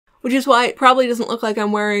which is why it probably doesn't look like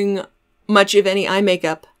I'm wearing much of any eye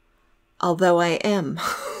makeup, although I am.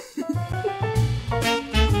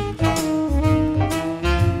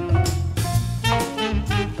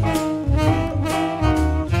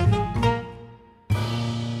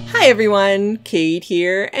 Hi everyone, Kate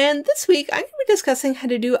here, and this week I'm going to be discussing how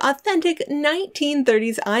to do authentic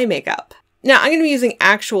 1930s eye makeup. Now, I'm going to be using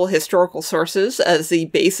actual historical sources as the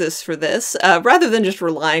basis for this, rather than just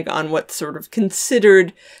relying on what's sort of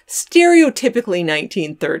considered stereotypically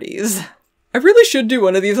 1930s. I really should do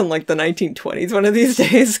one of these in like the 1920s one of these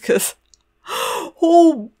days, because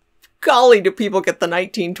oh golly do people get the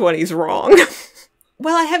 1920s wrong.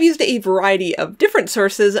 While I have used a variety of different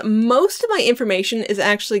sources, most of my information is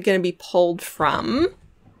actually going to be pulled from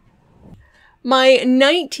my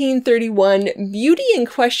 1931 Beauty's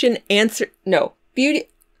Question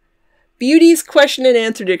and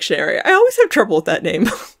Answer Dictionary. I always have trouble with that name.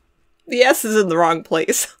 The S is in the wrong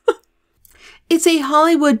place. It's a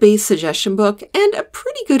Hollywood-based suggestion book and a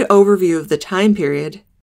pretty good overview of the time period.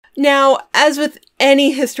 Now, as with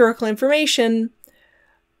any historical information,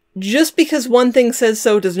 just because one thing says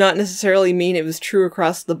so does not necessarily mean it was true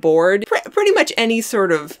across the board. Pretty much any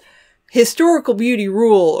sort of historical beauty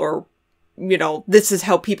rule or, you know, this is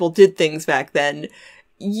how people did things back then,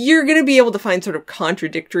 you're going to be able to find sort of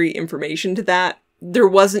contradictory information to that. There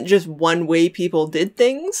wasn't just one way people did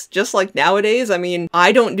things, just like nowadays. I mean,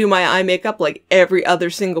 I don't do my eye makeup like every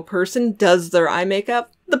other single person does their eye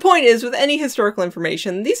makeup. The point is, with any historical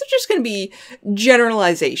information, these are just going to be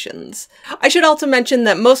generalizations. I should also mention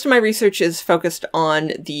that most of my research is focused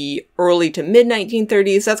on the early to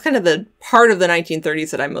mid-1930s. That's kind of the part of the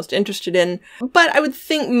 1930s that I'm most interested in. But I would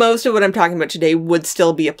think most of what I'm talking about today would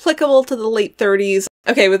still be applicable to the late 30s.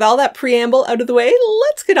 Okay, with all that preamble out of the way,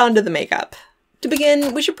 let's get on to the makeup. To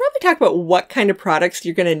begin, we should probably talk about what kind of products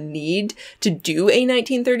you're going to need to do a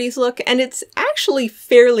 1930s look, and it's actually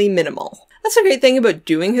fairly minimal. That's the great thing about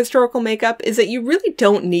doing historical makeup, is that you really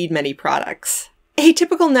don't need many products. A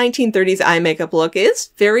typical 1930s eye makeup look is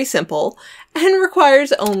very simple and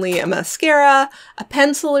requires only a mascara, a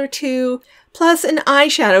pencil or two, plus an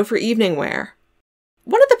eyeshadow for evening wear.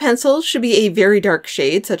 One of the pencils should be a very dark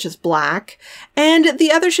shade, such as black, and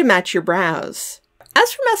the other should match your brows.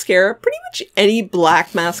 As for mascara, pretty much any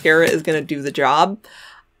black mascara is going to do the job.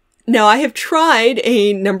 Now, I have tried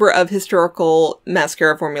a number of historical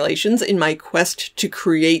mascara formulations in my quest to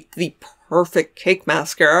create the perfect cake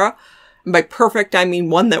mascara. And by perfect, I mean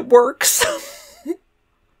one that works.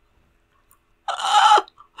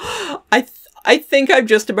 I think I've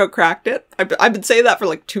just about cracked it. I've been saying that for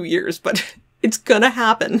like 2 years, but it's gonna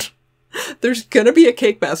happen. There's gonna be a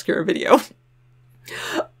cake mascara video.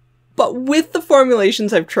 But with the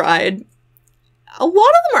formulations I've tried, a lot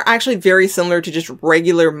of them are actually very similar to just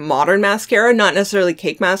regular modern mascara, not necessarily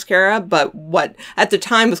cake mascara, but what at the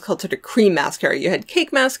time was called sort of cream mascara. You had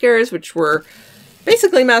cake mascaras, which were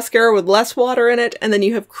basically mascara with less water in it, and then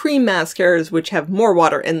you have cream mascaras, which have more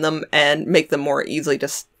water in them and make them more easy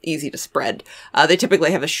to spread. They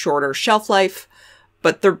typically have a shorter shelf life,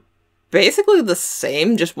 but they're basically the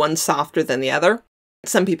same, just one softer than the other.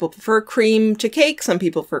 Some people prefer cream to cake, some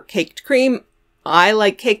people prefer cake to cream. I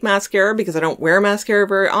like cake mascara because I don't wear mascara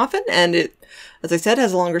very often, and it, as I said,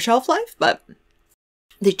 has a longer shelf life, but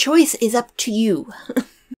the choice is up to you.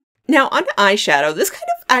 Now, on to eyeshadow. This kind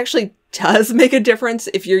of actually does make a difference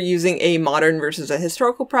if you're using a modern versus a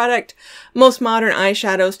historical product. Most modern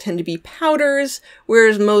eyeshadows tend to be powders,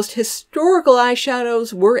 whereas most historical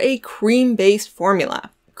eyeshadows were a cream-based formula.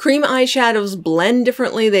 Cream eyeshadows blend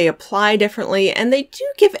differently, they apply differently, and they do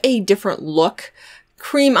give a different look.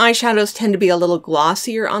 Cream eyeshadows tend to be a little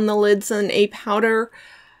glossier on the lids than a powder.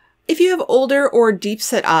 If you have older or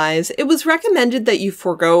deep-set eyes, it was recommended that you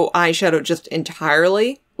forego eyeshadow just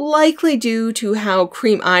entirely, likely due to how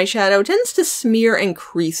cream eyeshadow tends to smear and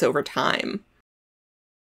crease over time.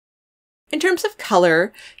 In terms of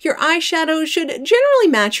color, your eyeshadow should generally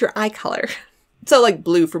match your eye color. So like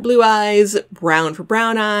blue for blue eyes, brown for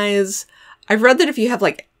brown eyes. I've read that if you have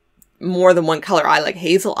like more than one color eye, like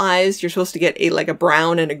hazel eyes, you're supposed to get a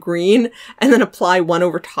brown and a green, and then apply one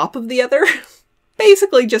over top of the other.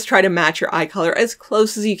 Basically, just try to match your eye color as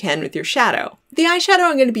close as you can with your shadow. The eyeshadow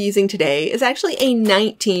I'm going to be using today is actually a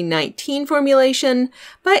 1919 formulation,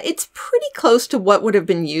 but it's pretty close to what would have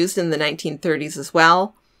been used in the 1930s as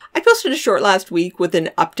well. I posted a short last week with an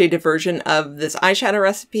updated version of this eyeshadow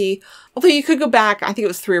recipe, although you could go back, I think it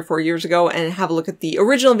was 3 or 4 years ago, and have a look at the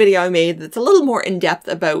original video I made that's a little more in-depth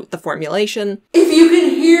about the formulation. If you can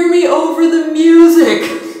hear me over the music!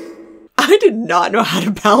 I did not know how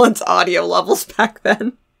to balance audio levels back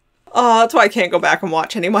then. That's why I can't go back and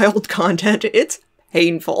watch any of my old content. It's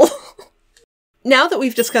painful. Now that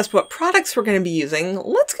we've discussed what products we're going to be using,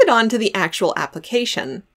 let's get on to the actual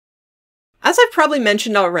application. As I've probably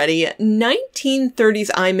mentioned already, 1930s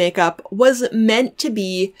eye makeup was meant to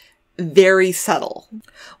be very subtle.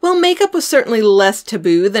 While makeup was certainly less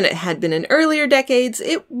taboo than it had been in earlier decades,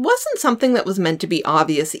 it wasn't something that was meant to be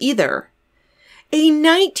obvious either. A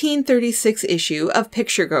 1936 issue of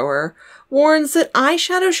Picturegoer warns that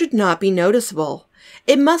eyeshadow should not be noticeable.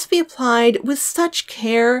 It must be applied with such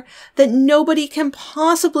care that nobody can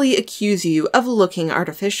possibly accuse you of looking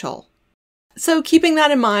artificial. So keeping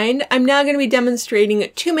that in mind, I'm now going to be demonstrating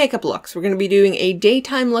two makeup looks. We're going to be doing a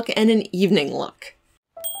daytime look and an evening look.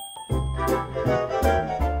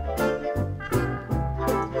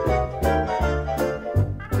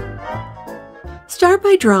 Start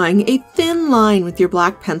by drawing a thin line with your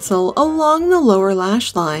black pencil along the lower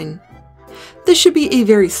lash line. This should be a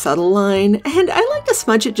very subtle line, and I like to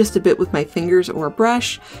smudge it just a bit with my fingers or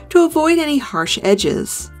brush to avoid any harsh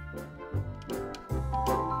edges.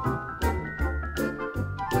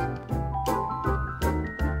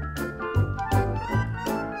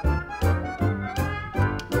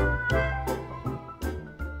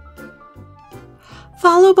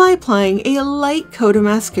 Follow by applying a light coat of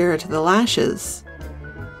mascara to the lashes.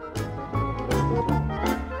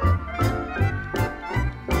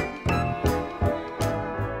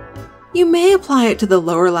 You may apply it to the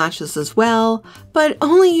lower lashes as well, but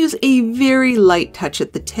only use a very light touch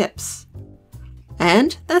at the tips.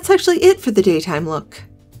 And that's actually it for the daytime look.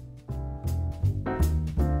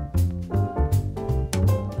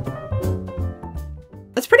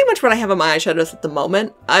 That's pretty much what I have on my eyeshadows at the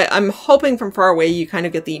moment. I'm hoping from far away you kind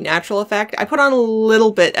of get the natural effect. I put on a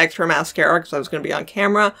little bit extra mascara because I was going to be on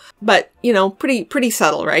camera, but you know, pretty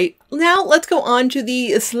subtle, right? Now let's go on to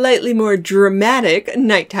the slightly more dramatic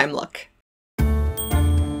nighttime look.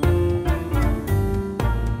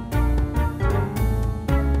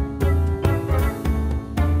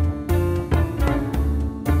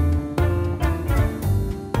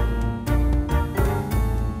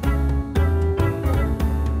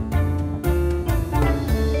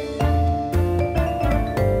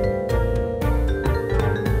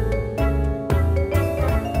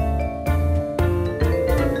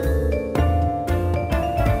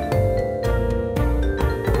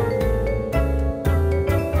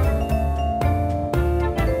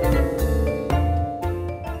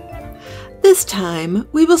 This time,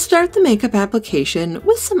 we will start the makeup application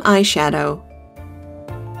with some eyeshadow.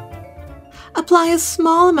 Apply a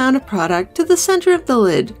small amount of product to the center of the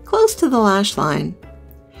lid, close to the lash line.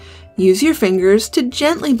 Use your fingers to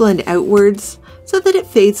gently blend outwards so that it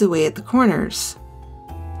fades away at the corners.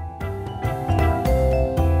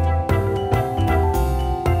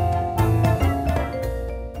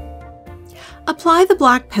 Apply the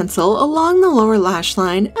black pencil along the lower lash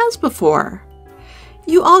line as before.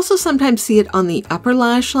 You also sometimes see it on the upper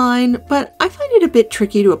lash line, but I find it a bit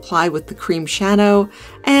tricky to apply with the cream shadow,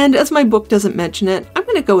 and as my book doesn't mention it, I'm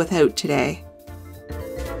going to go without today.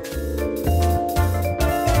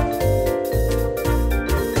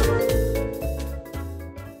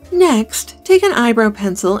 Next, take an eyebrow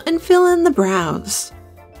pencil and fill in the brows.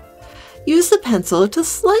 Use the pencil to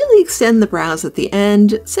slightly extend the brows at the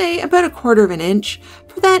end, say about 1/4 of an inch,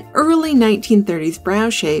 for that early 1930s brow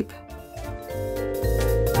shape.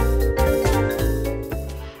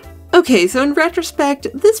 Okay, so in retrospect,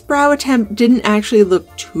 this brow attempt didn't actually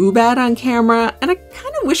look too bad on camera, and I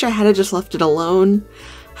kind of wish I had just left it alone.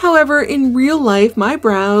 However, in real life, my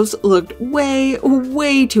brows looked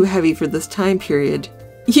way too heavy for this time period.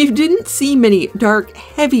 You didn't see many dark,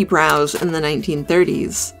 heavy brows in the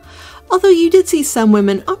 1930s. Although you did see some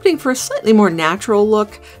women opting for a slightly more natural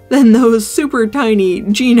look than those super tiny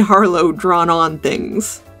Jean Harlow drawn-on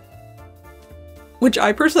things. Which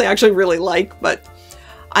I personally actually really like, but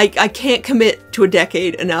I can't commit to a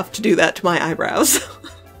decade enough to do that to my eyebrows.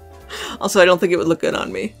 Also, I don't think it would look good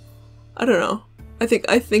on me. I don't know. I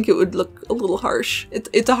think it would look a little harsh.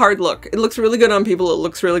 It's a hard look. It looks really good on people it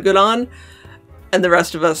looks really good on, and the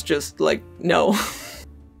rest of us just, like, no.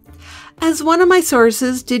 As one of my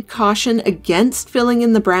sources did caution against filling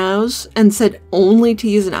in the brows and said only to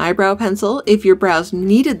use an eyebrow pencil if your brows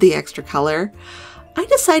needed the extra color, I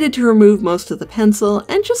decided to remove most of the pencil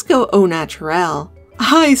and just go au naturel.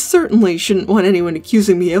 I certainly shouldn't want anyone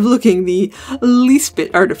accusing me of looking the least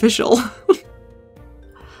bit artificial.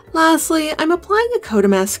 Lastly, I'm applying a coat of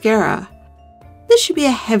mascara. This should be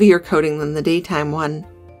a heavier coating than the daytime one.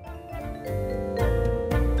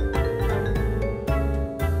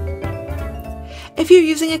 If you're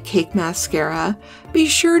using a cake mascara, be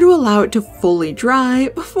sure to allow it to fully dry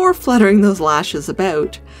before fluttering those lashes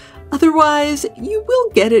about. Otherwise, you will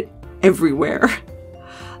get it everywhere.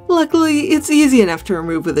 Luckily, it's easy enough to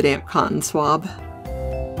remove with a damp cotton swab.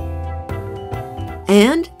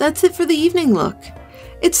 And that's it for the evening look.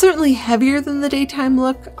 It's certainly heavier than the daytime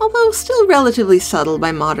look, although still relatively subtle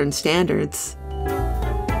by modern standards.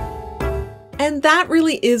 And that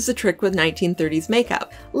really is the trick with 1930s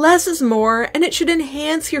makeup. Less is more, and it should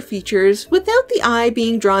enhance your features without the eye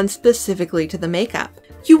being drawn specifically to the makeup.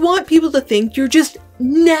 You want people to think you're just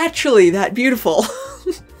naturally that beautiful.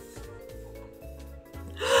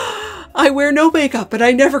 I wear no makeup and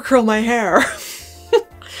I never curl my hair.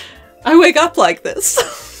 I wake up like this.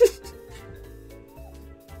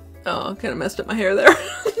 Oh, kind of messed up my hair there.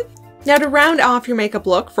 Now, to round off your makeup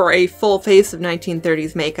look for a full face of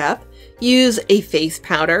 1930s makeup, use a face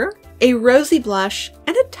powder, a rosy blush,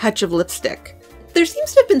 and a touch of lipstick. There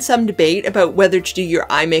seems to have been some debate about whether to do your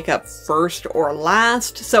eye makeup first or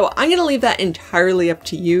last, so I'm gonna leave that entirely up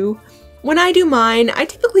to you. When I do mine, I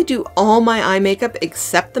typically do all my eye makeup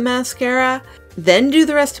except the mascara, then do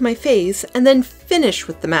the rest of my face, and then finish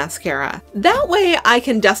with the mascara. That way I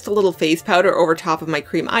can dust a little face powder over top of my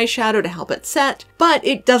cream eyeshadow to help it set, but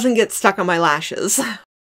it doesn't get stuck on my lashes.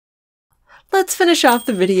 Let's finish off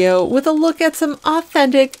the video with a look at some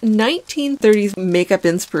authentic 1930s makeup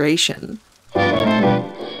inspiration.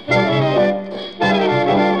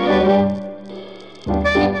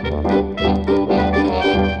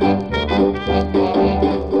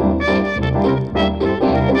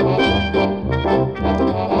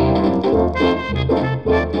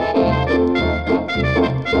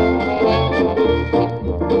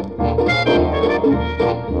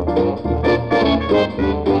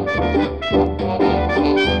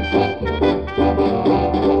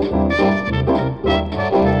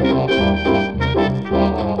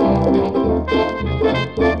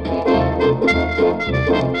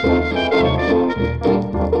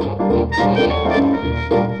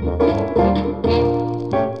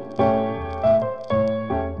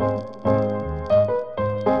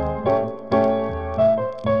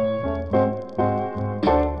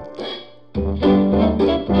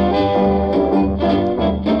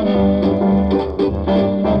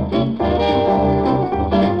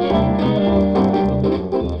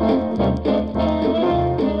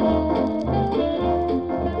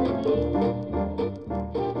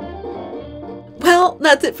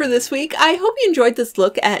 That's it for this week. I hope you enjoyed this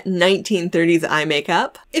look at 1930s eye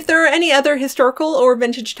makeup. If there are any other historical or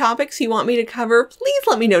vintage topics you want me to cover, please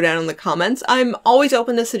let me know down in the comments. I'm always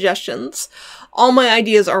open to suggestions. All my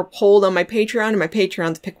ideas are polled on my Patreon, and my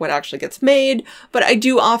Patreons pick what actually gets made, but I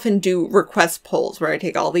do often do request polls where I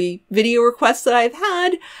take all the video requests that I've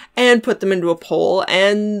had and put them into a poll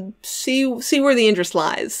and see where the interest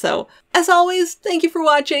lies. So, as always, thank you for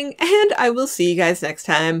watching, and I will see you guys next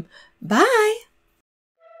time. Bye!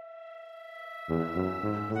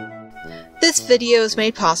 This video is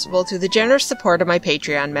made possible through the generous support of my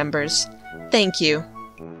Patreon members. Thank you.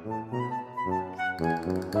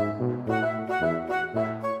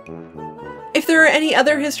 If there are any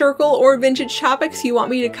other historical or vintage topics you want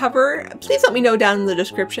me to cover, please let me know down in the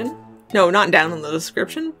description. No, not down in the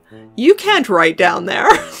description. You can't write down there.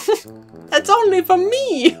 That's only for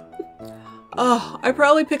me. Oh, I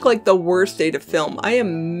probably picked like the worst day to film. I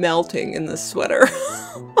am melting in this sweater.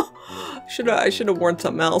 I should have worn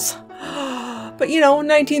something else. But you know,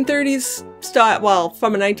 1930s style, well,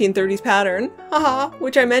 from a 1930s pattern. Haha,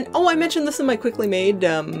 which I mentioned this in my quickly made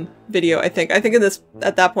video, I think. I think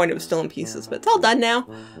at that point it was still in pieces, but it's all done now.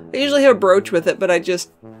 I usually have a brooch with it, but I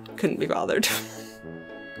just couldn't be bothered.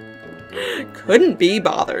 Couldn't be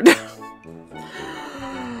bothered.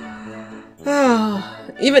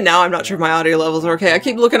 Even now, I'm not sure if my audio levels are okay. I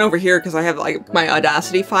keep looking over here because I have like my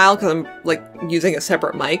Audacity file because I'm like using a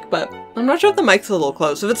separate mic, but I'm not sure if the mic's a little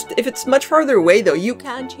close. If it's much farther away though, you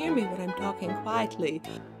can't hear me when I'm talking quietly.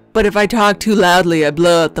 But if I talk too loudly, I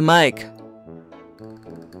blow out the mic.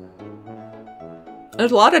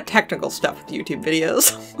 There's a lot of technical stuff with YouTube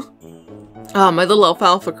videos. Oh, my little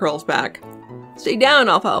alfalfa curl's back. Stay down,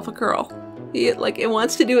 alfalfa curl. It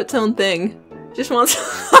wants to do its own thing. Just wants.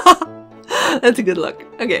 That's a good look.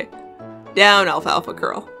 Okay. Down, alfalfa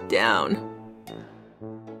curl. Down.